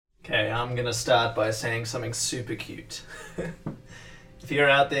Okay, I'm gonna start by saying something super cute. If you're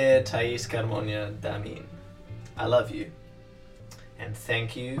out there, Thais Carmonia Damin, I love you. And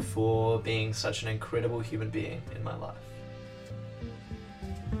thank you for being such an incredible human being in my life.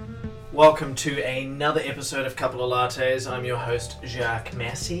 Welcome to another episode of Couple of Lattes. I'm your host, Jacques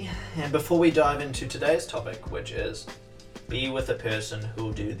Massey. And before we dive into today's topic, which is be with a person who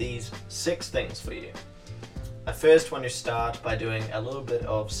will do these 6 things for you, I first want to start by doing a little bit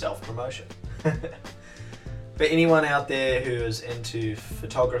of self-promotion. For anyone out there who is into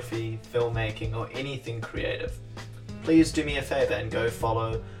photography, filmmaking, or anything creative, please do me a favor and go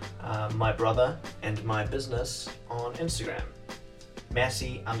follow my brother and my business on Instagram,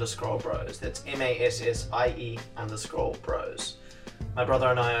 Massey_bros. That's MASSIE_bros. My brother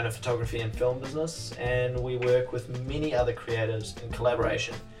and I own a photography and film business, and we work with many other creators in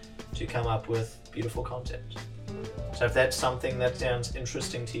collaboration to come up with beautiful content. So if that's something that sounds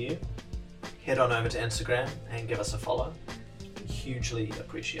interesting to you, head on over to Instagram and give us a follow. Hugely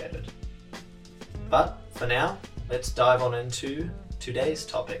appreciated. But for now, let's dive on into today's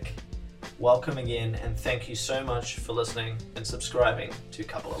topic. Welcome again, and thank you so much for listening and subscribing to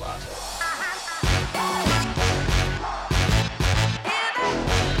Couple of Lattes.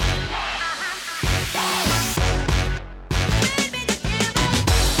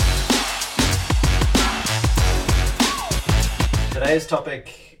 Today's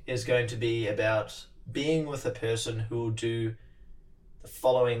topic is going to be about being with a person who will do the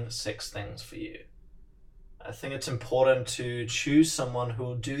following 6 things for you. I think it's important to choose someone who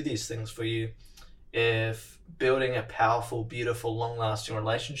will do these things for you if building a powerful, beautiful, long-lasting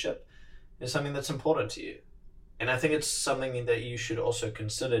relationship is something that's important to you. And I think it's something that you should also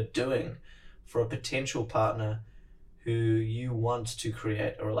consider doing for a potential partner who you want to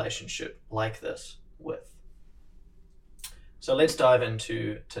create a relationship like this with. So let's dive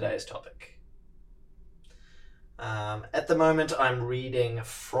into today's topic. At the moment, I'm reading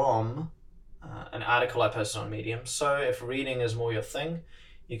from an article I posted on Medium. So if reading is more your thing,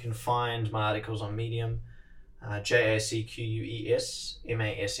 you can find my articles on Medium,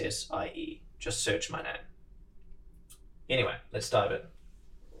 JACQUESMASSIE. Just search my name. Anyway, let's dive in.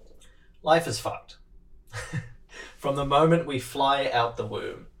 Life is fucked. From the moment we fly out the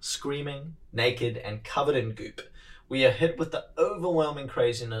womb, screaming, naked, and covered in goop, we are hit with the overwhelming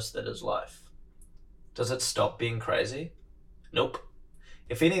craziness that is life. Does it stop being crazy? Nope.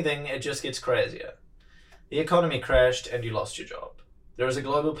 If anything, it just gets crazier. The economy crashed and you lost your job. There is a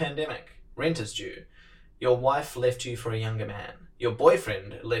global pandemic. Rent is due. Your wife left you for a younger man. Your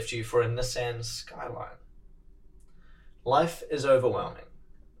boyfriend left you for a Nissan Skyline. Life is overwhelming.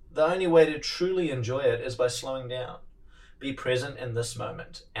 The only way to truly enjoy it is by slowing down. Be present in this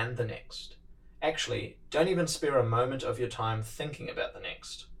moment and the next. Actually, don't even spare a moment of your time thinking about the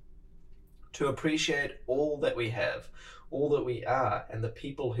next. To appreciate all that we have, all that we are, and the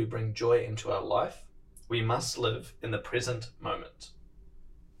people who bring joy into our life, we must live in the present moment.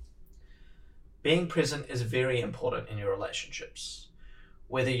 Being present is very important in your relationships.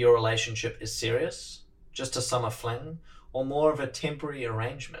 Whether your relationship is serious, just a summer fling, or more of a temporary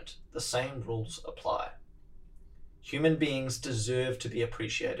arrangement, the same rules apply. Human beings deserve to be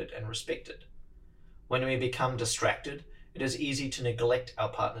appreciated and respected. When we become distracted, it is easy to neglect our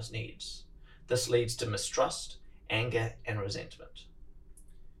partner's needs. This leads to mistrust, anger, and resentment.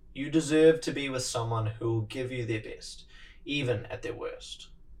 You deserve to be with someone who will give you their best, even at their worst,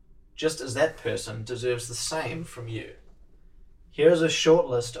 just as that person deserves the same from you. Here is a short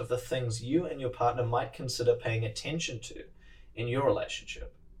list of the things you and your partner might consider paying attention to in your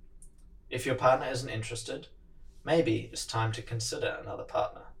relationship. If your partner isn't interested, maybe it's time to consider another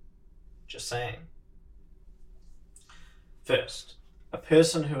partner. Just saying. First, a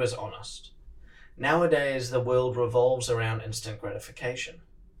person who is honest. Nowadays, the world revolves around instant gratification.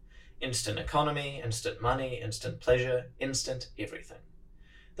 Instant economy, instant money, instant pleasure, instant everything.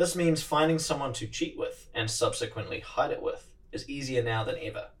 This means finding someone to cheat with and subsequently hide it with is easier now than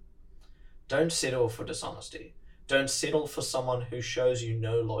ever. Don't settle for dishonesty. Don't settle for someone who shows you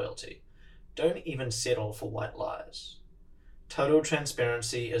no loyalty. Don't even settle for white lies. Total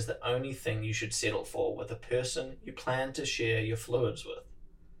transparency is the only thing you should settle for with a person you plan to share your fluids with.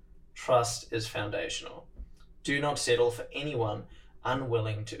 Trust is foundational. Do not settle for anyone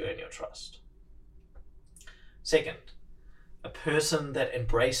unwilling to earn your trust. Second, a person that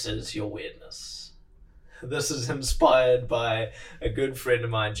embraces your weirdness. This is inspired by a good friend of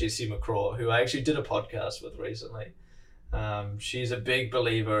mine, Jessie McCraw, who I actually did a podcast with recently. She's a big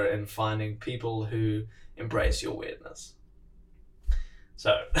believer in finding people who embrace your weirdness.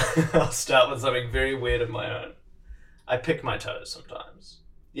 So, I'll start with something very weird of my own. I pick my toes sometimes.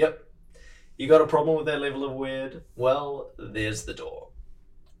 Yep. You got a problem with that level of weird? Well, there's the door.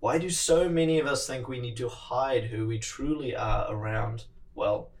 Why do so many of us think we need to hide who we truly are around,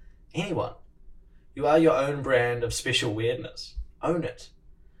 well, anyone? You are your own brand of special weirdness. Own it.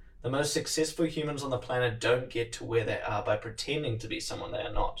 The most successful humans on the planet don't get to where they are by pretending to be someone they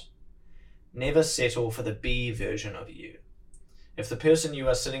are not. Never settle for the B version of you. If the person you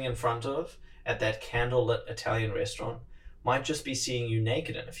are sitting in front of at that candlelit Italian restaurant might just be seeing you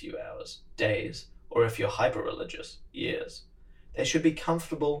naked in a few hours, days, or if you're hyper-religious, years, they should be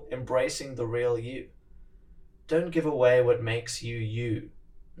comfortable embracing the real you. Don't give away what makes you you,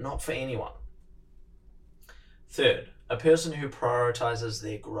 not for anyone. Third, a person who prioritizes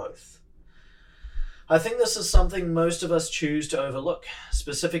their growth. I think this is something most of us choose to overlook,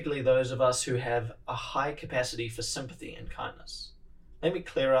 specifically those of us who have a high capacity for sympathy and kindness. Let me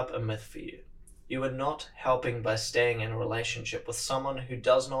clear up a myth for you. You are not helping by staying in a relationship with someone who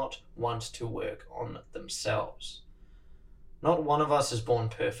does not want to work on themselves. Not one of us is born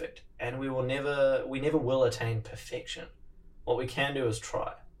perfect, and we never will attain perfection. What we can do is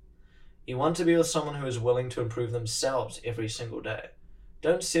try. You want to be with someone who is willing to improve themselves every single day.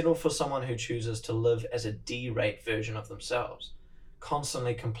 Don't settle for someone who chooses to live as a D-rate version of themselves,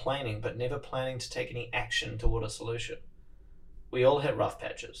 constantly complaining but never planning to take any action toward a solution. We all hit rough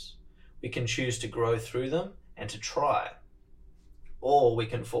patches. We can choose to grow through them and to try. Or we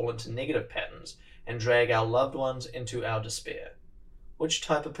can fall into negative patterns and drag our loved ones into our despair. Which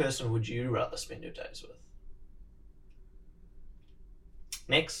type of person would you rather spend your days with?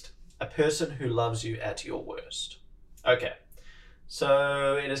 Next, a person who loves you at your worst. Okay,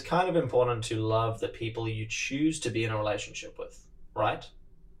 so it is kind of important to love the people you choose to be in a relationship with, right?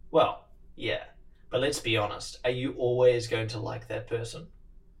 Well, yeah, but let's be honest, are you always going to like that person?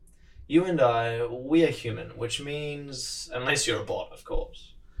 You and I, we are human, which means, unless you're a bot, of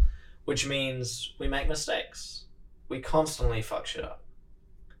course, which means we make mistakes. We constantly fuck shit up.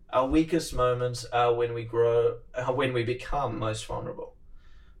 Our weakest moments are when we become most vulnerable.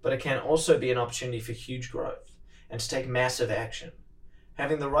 But it can also be an opportunity for huge growth and to take massive action.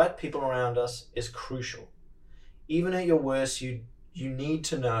 Having the right people around us is crucial. Even at your worst, you need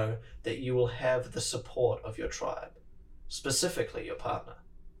to know that you will have the support of your tribe, specifically your partner.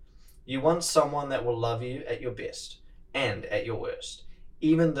 You want someone that will love you at your best and at your worst,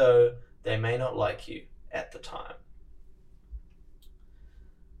 even though they may not like you at the time.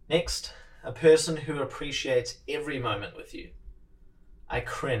 Next, a person who appreciates every moment with you. I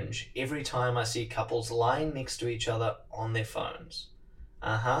cringe every time I see couples lying next to each other on their phones.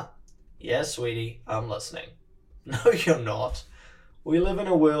 Yeah, sweetie, I'm listening. No, you're not. We live in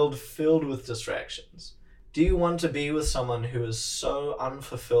a world filled with distractions. Do you want to be with someone who is so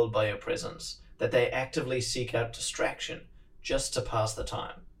unfulfilled by your presence that they actively seek out distraction just to pass the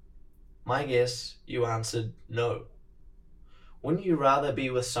time? My guess, you answered no. Wouldn't you rather be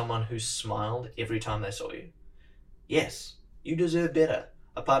with someone who smiled every time they saw you? Yes. You deserve better.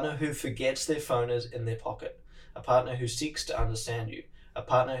 A partner who forgets their phone is in their pocket. A partner who seeks to understand you. A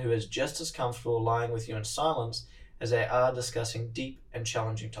partner who is just as comfortable lying with you in silence as they are discussing deep and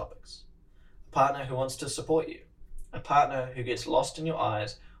challenging topics. A partner who wants to support you. A partner who gets lost in your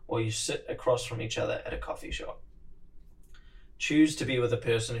eyes while you sit across from each other at a coffee shop. Choose to be with a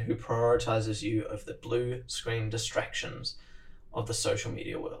person who prioritizes you over the blue screen distractions of the social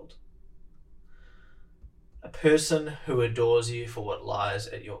media world. A person who adores you for what lies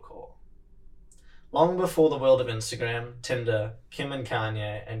at your core. Long before the world of Instagram, Tinder, Kim and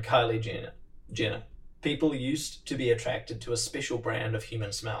Kanye, and Kylie Jenner, people used to be attracted to a special brand of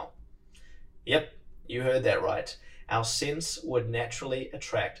human smell. Yep, you heard that right. Our sense would naturally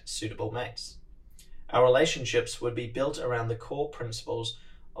attract suitable mates. Our relationships would be built around the core principles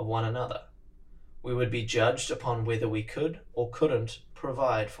of one another. We would be judged upon whether we could or couldn't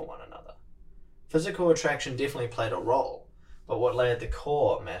provide for one another. Physical attraction definitely played a role, but what lay at the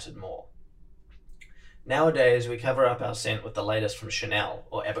core mattered more. Nowadays, we cover up our scent with the latest from Chanel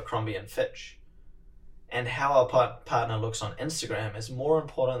or Abercrombie & Fitch. And how our partner looks on Instagram is more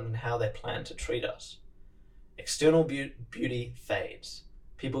important than how they plan to treat us. External beauty fades.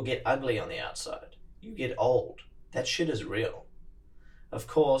 People get ugly on the outside. You get old. That shit is real. Of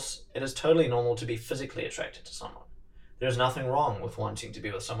course, it is totally normal to be physically attracted to someone. There is nothing wrong with wanting to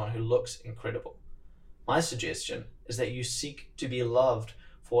be with someone who looks incredible. My suggestion is that you seek to be loved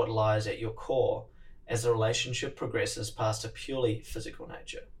for what lies at your core as the relationship progresses past a purely physical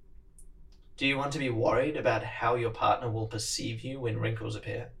nature. Do you want to be worried about how your partner will perceive you when wrinkles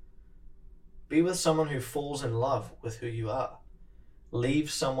appear? Be with someone who falls in love with who you are.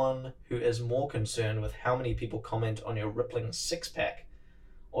 Leave someone who is more concerned with how many people comment on your rippling six-pack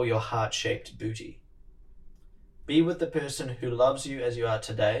or your heart-shaped booty. Be with the person who loves you as you are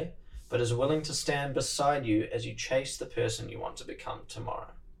today, but is willing to stand beside you as you chase the person you want to become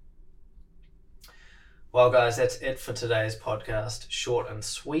tomorrow. Well, guys, that's it for today's podcast. Short and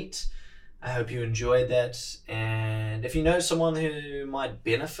sweet. I hope you enjoyed that. And if you know someone who might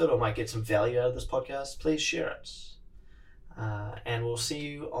benefit or might get some value out of this podcast, please share it. And we'll see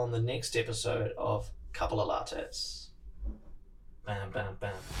you on the next episode of Couple of Lattes. Bam, bam,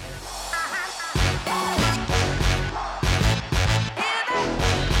 bam.